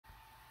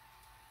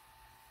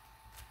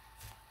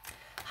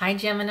Hi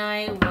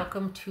Gemini,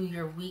 welcome to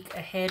your week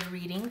ahead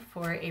reading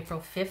for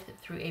April 5th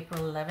through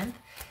April 11th.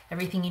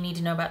 Everything you need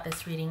to know about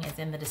this reading is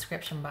in the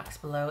description box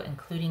below,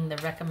 including the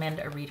recommend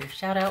a reader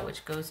shout out,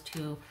 which goes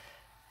to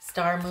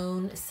Star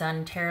Moon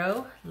Sun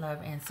Tarot.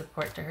 Love and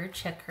support to her.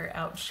 Check her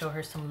out, show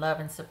her some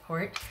love and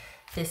support.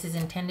 This is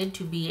intended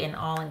to be an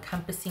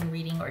all-encompassing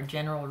reading or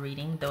general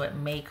reading, though it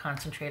may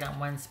concentrate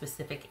on one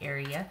specific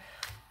area.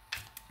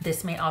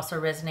 This may also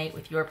resonate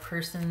with your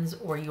person's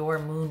or your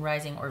moon,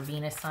 rising, or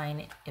Venus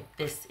sign if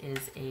this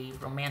is a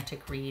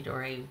romantic read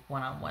or a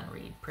one-on-one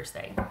read per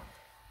se.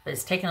 But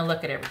it's taking a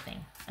look at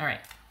everything. All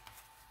right.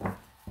 All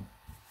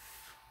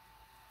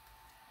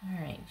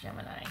right,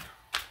 Gemini.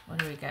 What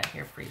do we got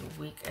here for your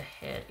week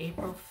ahead?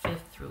 April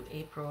 5th through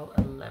April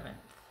 11th.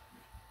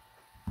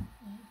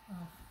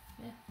 April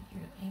 5th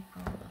through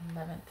April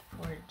 11th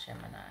for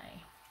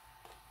Gemini.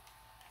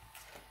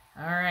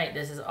 All right,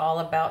 this is all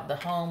about the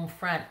home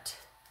front.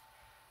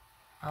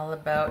 All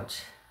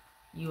about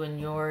you and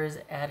yours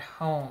at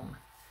home.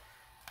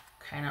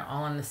 Kind of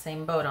all in the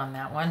same boat on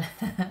that one.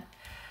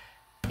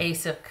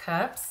 Ace of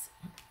Cups,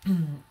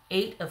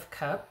 Eight of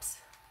Cups,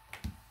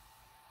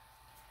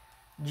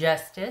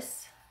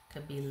 Justice,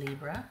 could be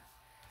Libra,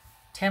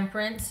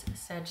 Temperance,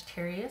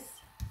 Sagittarius,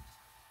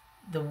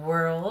 the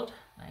World,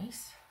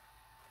 nice,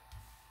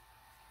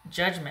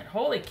 Judgment.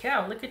 Holy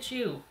cow, look at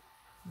you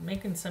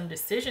making some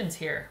decisions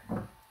here.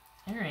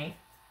 All right,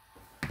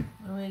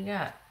 what do we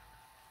got?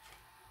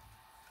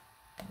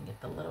 I can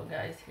get the little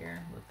guys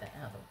here, move that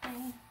out of the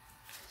way.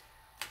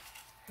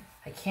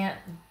 I can't,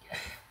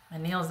 my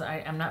nails,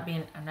 I'm not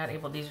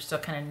able, these are still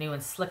kind of new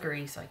and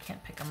slickery, so I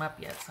can't pick them up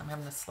yet, so I'm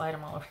having to slide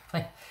them all over the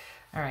place.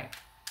 All right.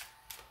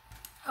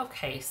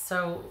 Okay,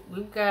 so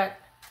we've got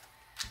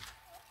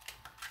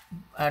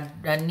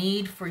a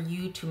need for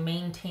you to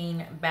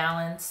maintain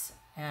balance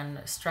and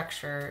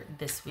structure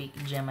this week,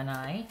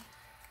 Gemini.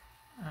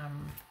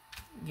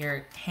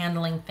 You're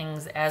handling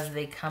things as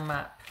they come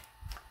up.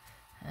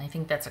 And I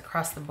think that's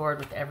across the board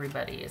with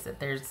everybody, is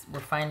that we're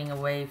finding a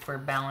way for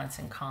balance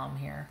and calm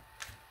here.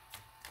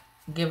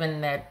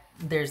 Given that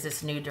there's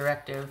this new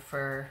directive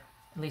for,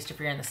 at least if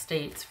you're in the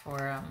States,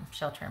 for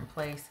shelter in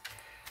place.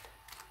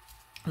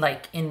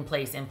 Like in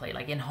place,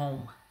 like in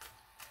home.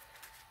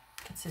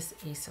 What's this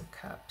Ace of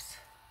Cups?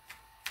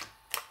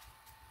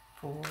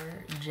 For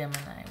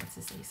Gemini, what's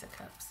this Ace of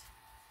Cups?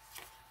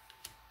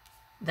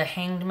 The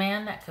Hanged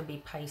Man, that could be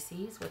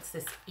Pisces. What's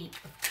this Eight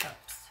of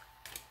Cups?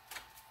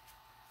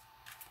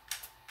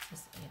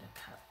 This Eight of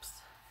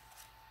Cups.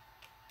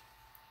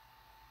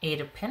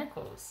 Eight of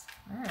Pentacles.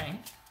 All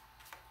right.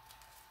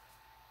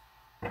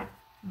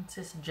 What's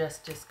this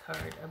Justice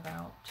card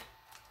about?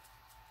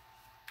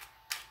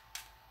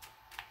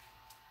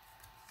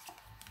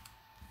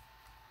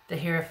 The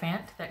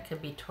Hierophant, that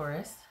could be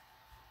Taurus.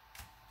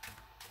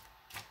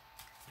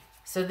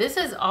 So this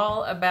is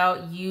all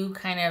about you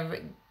kind of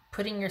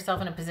putting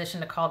yourself in a position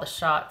to call the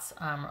shots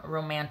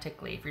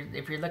romantically.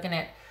 If you're looking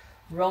at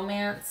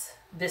romance,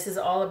 this is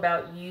all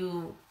about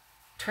you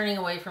turning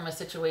away from a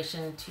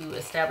situation to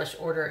establish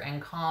order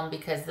and calm,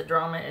 because the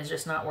drama is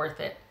just not worth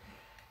it.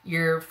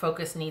 Your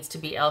focus needs to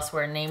be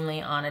elsewhere,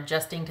 namely on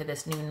adjusting to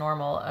this new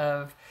normal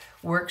of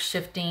work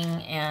shifting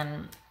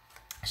and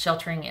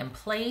sheltering in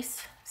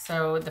place.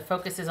 So the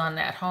focus is on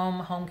at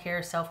home, home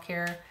care,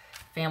 self-care,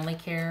 family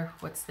care.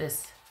 What's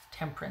this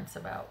Temperance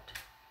about?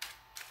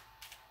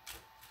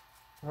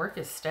 Work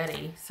is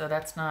steady, so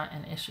that's not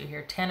an issue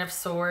here. Ten of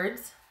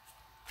Swords.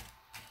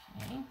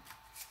 Okay.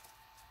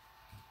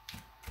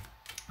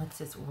 What's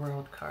this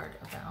World card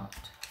about?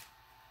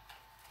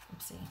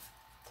 Oopsie.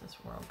 What's this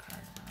World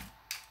card about?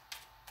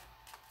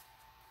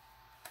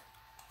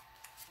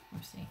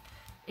 Oopsie.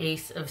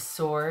 Ace of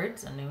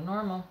Swords, a new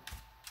normal.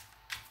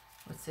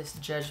 What's this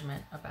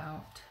Judgment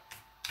about?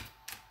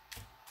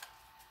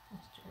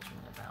 What's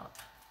Judgment about?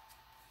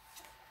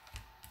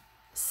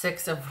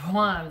 Six of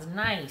Wands.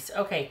 Nice.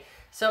 Okay.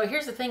 So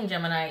here's the thing,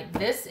 Gemini.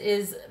 This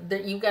is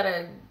that you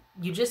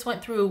just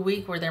went through a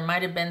week where there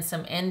might have been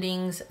some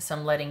endings,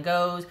 some letting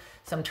goes,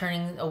 some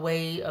turning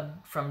away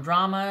from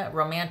drama,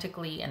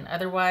 romantically and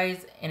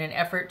otherwise, in an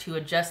effort to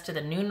adjust to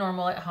the new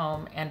normal at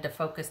home and to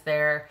focus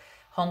there,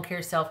 home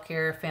care,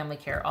 self-care, family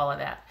care, all of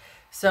that.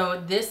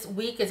 So this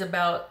week is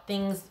about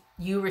things,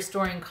 you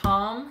restoring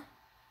calm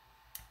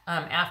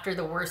after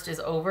the worst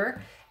is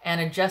over and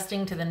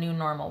adjusting to the new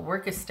normal.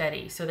 Work is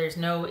steady, so there's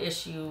no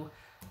issue.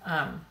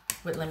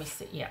 But let me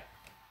see. Yeah,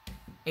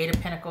 Eight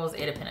of Pentacles,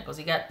 Eight of Pentacles.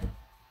 You got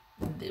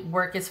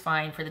work is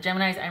fine for the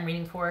Geminis I'm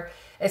reading for.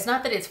 It's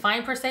not that it's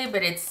fine per se,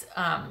 but it's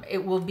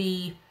it will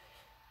be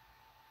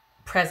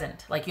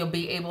present. Like you'll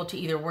be able to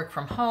either work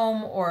from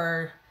home,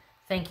 or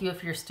thank you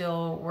if you're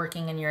still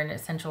working and you're an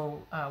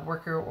essential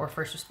worker or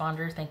first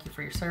responder. Thank you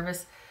for your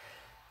service.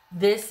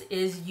 This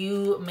is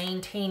you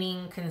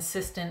maintaining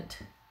consistent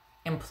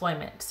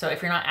employment. So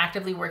if you're not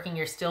actively working,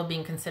 you're still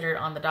being considered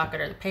on the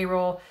docket or the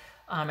payroll,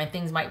 and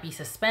things might be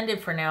suspended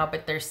for now,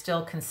 but there's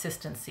still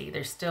consistency.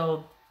 There's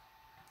still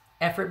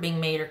effort being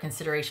made or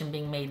consideration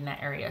being made in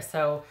that area.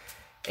 So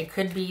it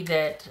could be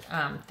that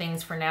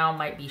things for now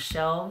might be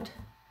shelved,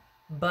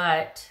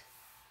 but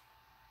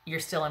you're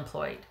still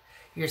employed.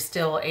 You're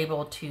still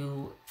able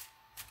to,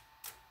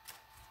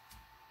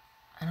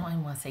 I don't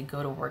even want to say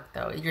go to work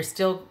though. You're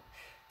still,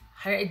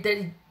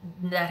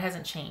 that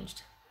hasn't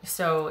changed.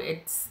 So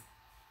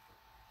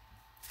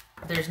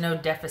there's no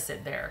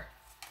deficit there,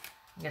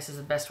 I guess is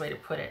the best way to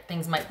put it.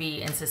 Things might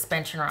be in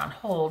suspension or on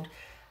hold,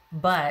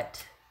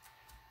 but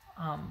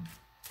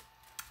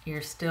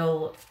you're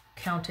still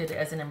counted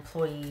as an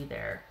employee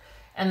there.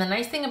 And the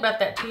nice thing about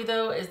that too,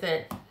 though, is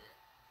that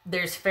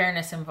there's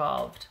fairness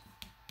involved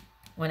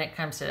when it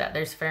comes to that.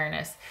 There's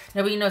fairness.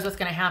 Nobody knows what's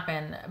going to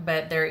happen,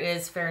 but there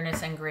is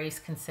fairness and grace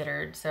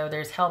considered. So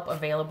there's help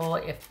available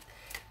if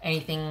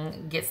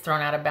anything gets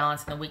thrown out of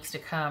balance in the weeks to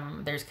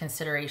come. There's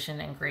consideration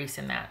and grace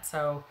in that.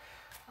 So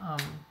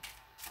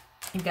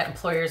you've got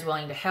employers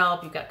willing to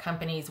help. You've got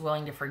companies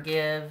willing to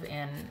forgive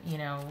and, you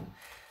know,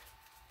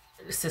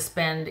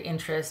 suspend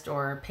interest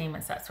or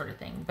payments, that sort of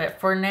thing. But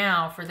for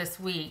now, for this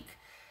week,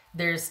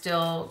 there's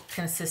still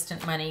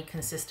consistent money,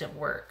 consistent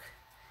work.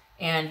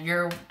 And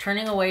you're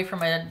turning away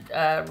from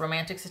a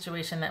romantic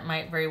situation that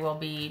might very well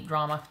be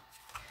drama,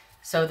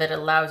 so that it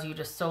allows you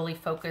to solely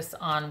focus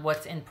on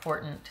what's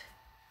important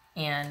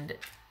and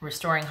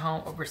restoring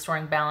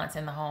balance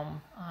in the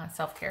home,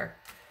 self-care,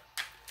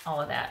 all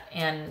of that.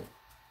 And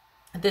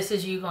this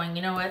is you going,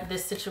 you know what,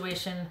 this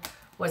situation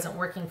wasn't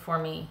working for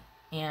me,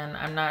 and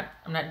I'm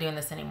not doing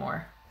this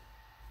anymore.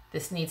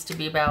 This needs to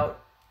be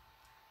about,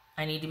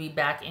 I need to be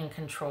back in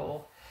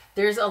control.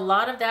 There's a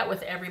lot of that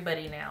with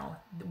everybody now,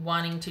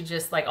 wanting to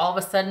just like, all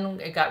of a sudden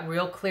it got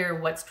real clear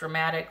what's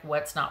dramatic,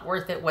 what's not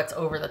worth it, what's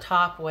over the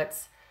top,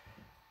 what's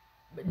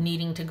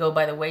needing to go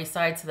by the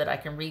wayside, so that I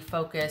can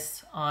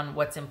refocus on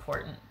what's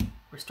important.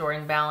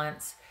 Restoring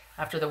balance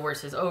after the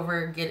worst is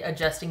over,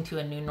 adjusting to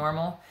a new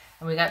normal.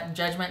 And we got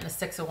Judgment and the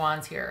Six of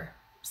Wands here.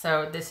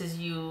 So this is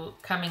you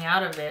coming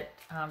out of it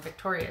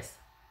victorious.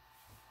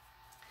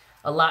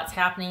 A lot's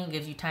happening,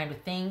 gives you time to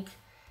think,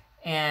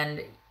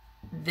 and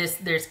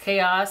there's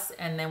chaos,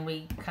 and then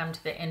we come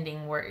to the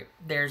ending where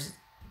there's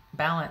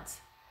balance,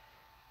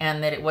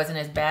 and that it wasn't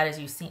as bad as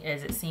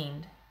it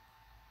seemed.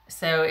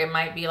 So it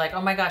might be like,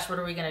 oh my gosh, what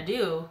are we gonna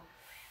do?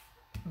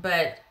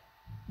 But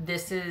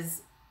this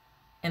is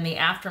in the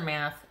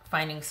aftermath,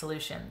 finding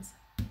solutions.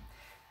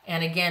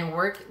 And again,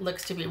 work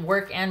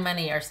and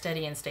money are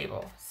steady and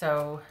stable.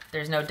 So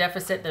there's no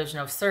deficit, there's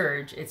no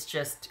surge, it's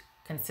just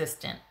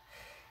consistent.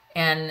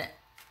 And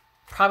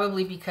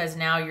probably because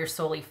now you're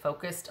solely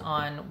focused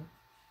on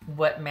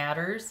what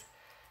matters,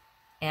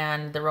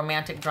 and the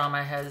romantic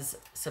drama has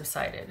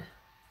subsided.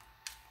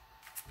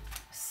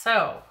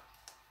 So,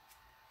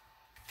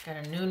 got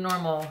a new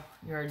normal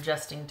you're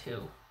adjusting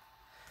to,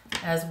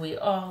 as we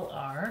all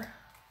are.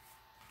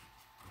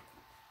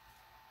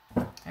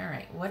 All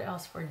right, what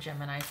else for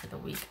Gemini for the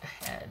week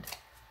ahead?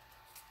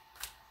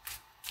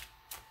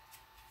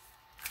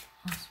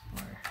 What's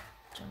for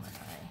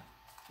Gemini?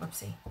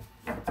 Whoopsie.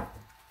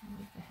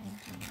 Week ahead,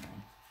 Gemini.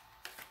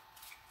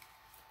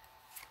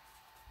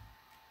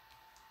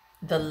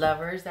 The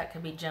Lovers, that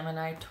could be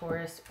Gemini,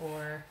 Taurus,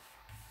 or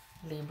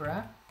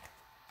Libra.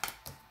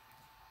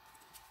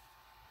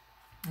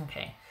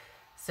 Okay,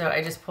 so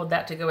I just pulled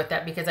that to go with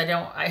that because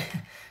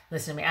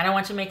listen to me, I don't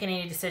want you making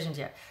any decisions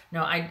yet.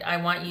 No, I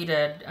want you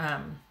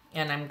to,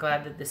 and I'm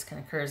glad that this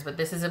occurs, but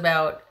this is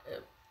about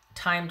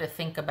time to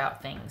think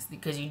about things,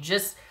 because you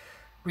just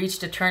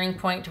reached a turning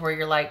point to where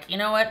you're like, you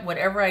know what,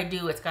 whatever I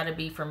do, it's got to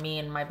be for me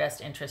and my best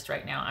interest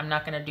right now. I'm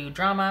not going to do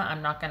drama.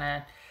 I'm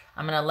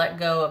going to let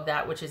go of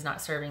that which is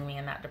not serving me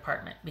in that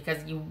department,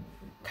 because you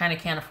kind of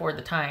can't afford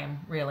the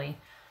time, really.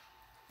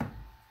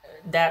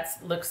 That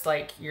looks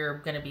like you're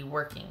going to be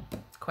working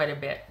quite a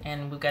bit,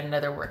 and we've got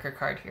another worker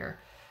card here.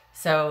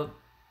 So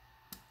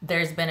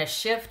there's been a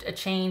shift, a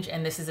change,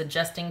 and this is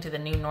adjusting to the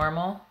new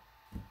normal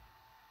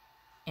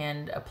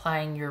and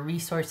applying your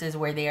resources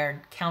where they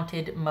are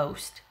counted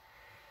most,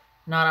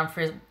 not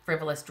on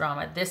frivolous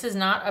drama. This is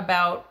not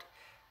about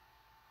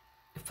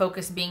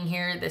focus being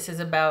here. This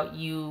is about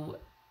you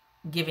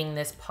giving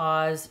this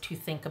pause to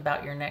think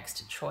about your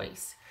next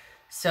choice.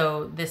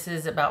 So this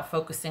is about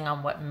focusing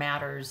on what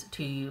matters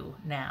to you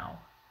now.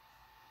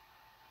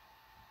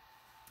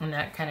 And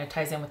that kind of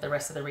ties in with the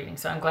rest of the reading.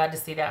 So I'm glad to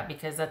see that,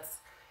 because that's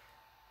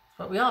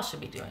what we all should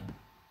be doing.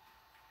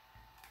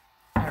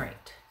 All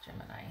right,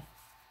 Gemini.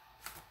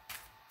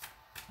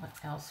 What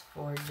else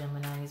for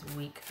Gemini's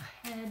week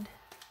ahead?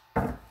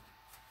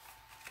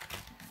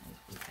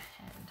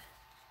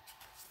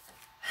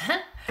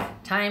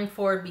 Time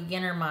for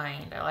beginner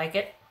mind. I like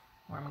it.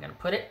 Where am I going to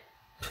put it?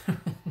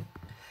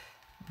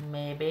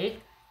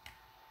 Maybe.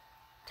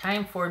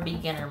 Time for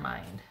beginner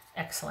mind.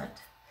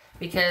 Excellent.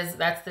 Because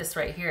that's this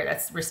right here.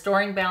 That's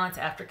restoring balance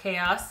after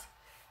chaos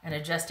and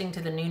adjusting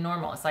to the new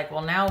normal. It's like,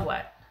 well, now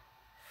what?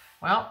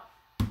 Well,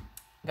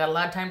 got a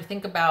lot of time to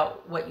think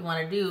about what you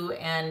want to do,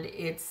 and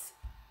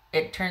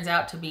it turns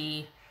out to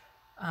be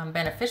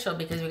beneficial,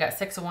 because we got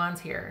Six of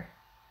Wands here.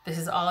 This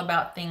is all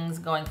about things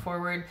going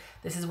forward.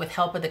 This is with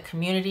help of the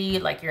community,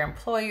 like your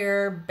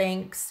employer,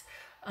 banks,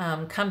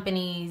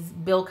 companies,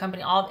 bill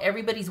company,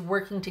 everybody's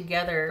working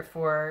together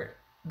for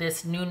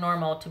this new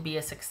normal to be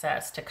a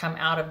success, to come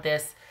out of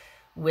this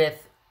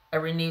with a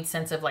renewed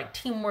sense of like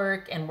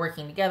teamwork and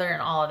working together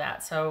and all of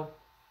that. So,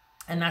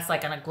 and that's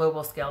like on a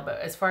global scale. But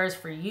as far as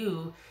for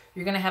you,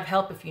 you're going to have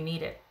help if you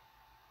need it.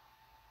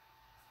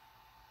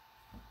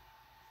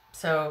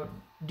 So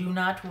do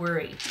not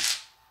worry.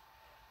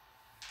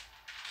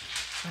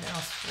 What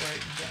else for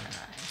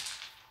Gemini?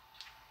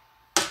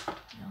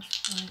 What else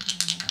for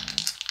Gemini?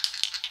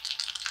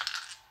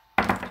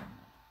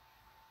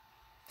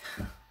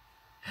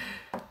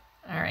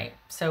 All right,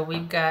 so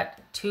we've got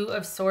 2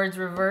 of Swords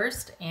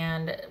reversed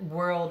and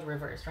World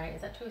reversed, right?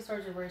 Is that 2 of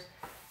Swords reversed?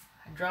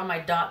 I draw my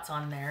dots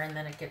on there and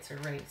then it gets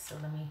erased. So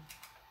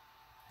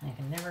I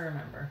can never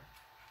remember.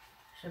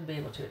 Should be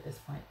able to at this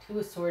point. 2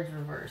 of Swords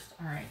reversed.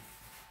 All right.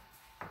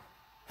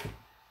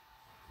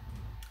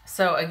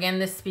 So again,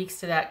 this speaks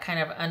to that kind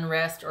of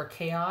unrest or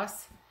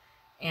chaos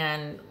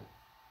and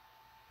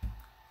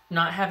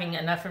not having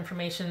enough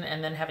information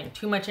and then having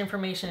too much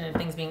information and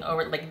things being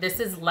over. Like this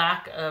is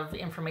lack of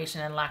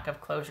information and lack of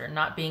closure,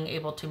 not being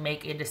able to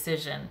make a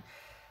decision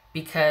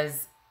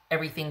because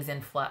everything's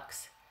in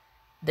flux.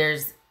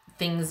 There's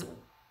things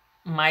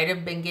might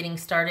have been getting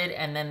started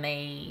and then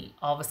they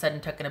all of a sudden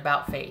took an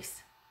about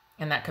face.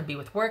 And that could be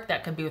with work,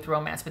 that could be with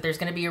romance, but there's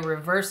going to be a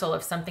reversal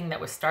of something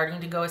that was starting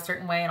to go a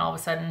certain way and all of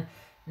a sudden,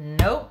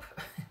 nope,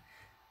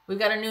 we've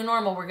got a new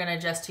normal we're going to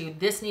adjust to.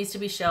 This needs to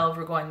be shelved.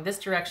 We're going this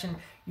direction.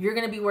 You're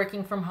going to be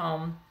working from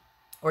home,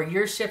 or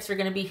your shifts are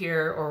going to be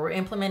here, or we're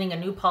implementing a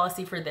new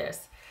policy for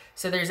this.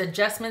 So there's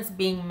adjustments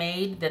being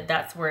made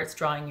that's where it's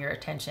drawing your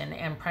attention,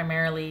 and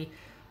primarily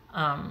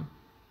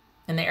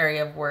in the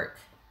area of work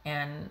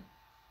and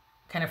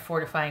kind of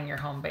fortifying your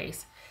home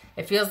base.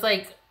 It feels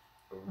like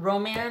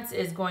romance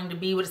is going to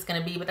be what it's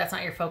going to be, but that's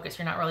not your focus.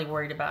 You're not really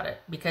worried about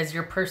it because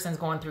your person's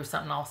going through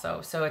something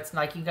also. So it's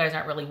like you guys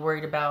aren't really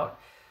worried about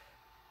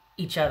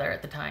each other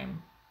at the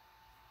time,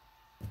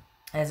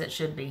 as it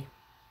should be.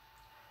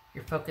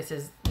 Your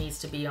focus needs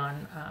to be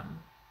on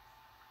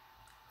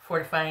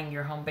fortifying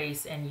your home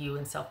base and you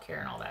and self-care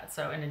and all that.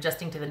 So, and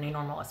adjusting to the new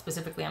normal,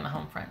 specifically on the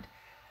home front.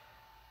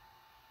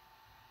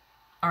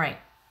 All right.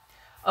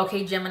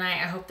 Okay, Gemini,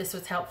 I hope this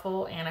was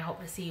helpful, and I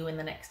hope to see you in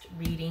the next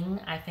reading.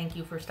 I thank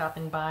you for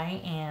stopping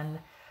by, and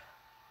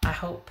I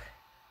hope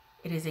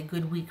it is a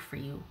good week for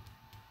you.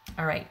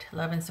 All right,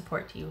 love and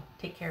support to you.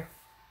 Take care.